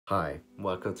Hi,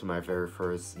 welcome to my very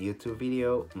first YouTube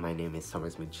video. My name is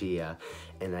Thomas Mujia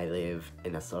and I live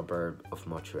in a suburb of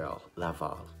Montreal,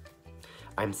 Laval.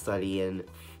 I'm studying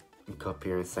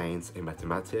computer science and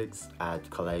mathematics at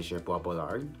Collège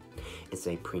Bois-Bollard. It's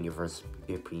a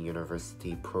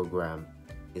pre-university program.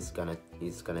 It's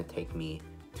gonna take me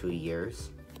 2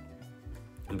 years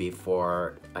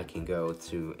before I can go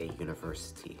to a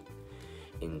university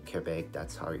in Quebec.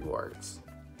 That's how it works.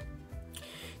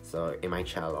 So in my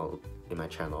channel,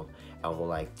 I would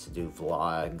like to do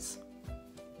vlogs,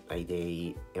 a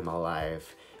day in my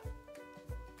life,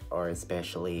 or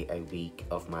especially a week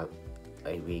of my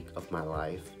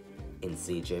life in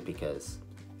CJ, because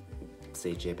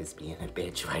CJ is being a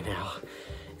bitch right now.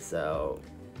 So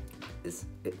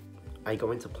I'm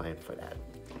going to plan for that.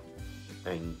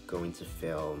 I'm going to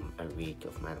film a week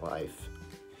of my life,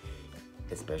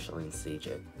 especially in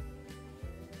CJ.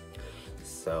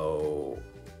 So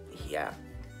yeah,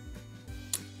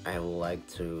 I would like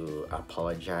to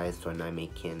apologize for not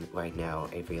making right now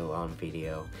a very long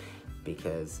video,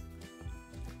 because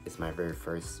it's my very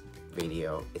first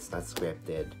video. It's not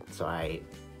scripted, so I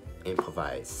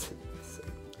improvise.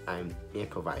 I'm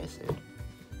improvising.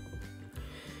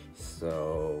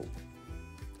 So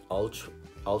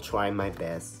I'll try my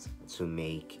best to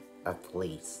make at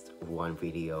least one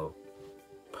video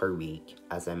per week.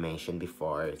 As I mentioned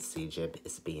before, CJIP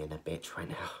is being a bitch right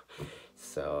now,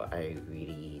 so I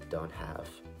really don't have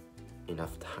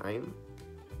enough time,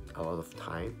 a lot of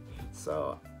time,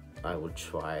 so I will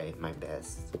try my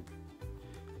best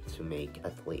to make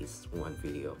at least one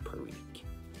video per week.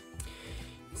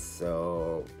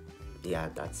 So yeah,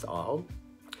 that's all,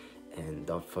 and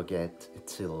don't forget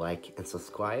to like and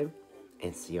subscribe,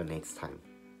 and see you next time.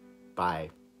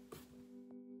 Bye.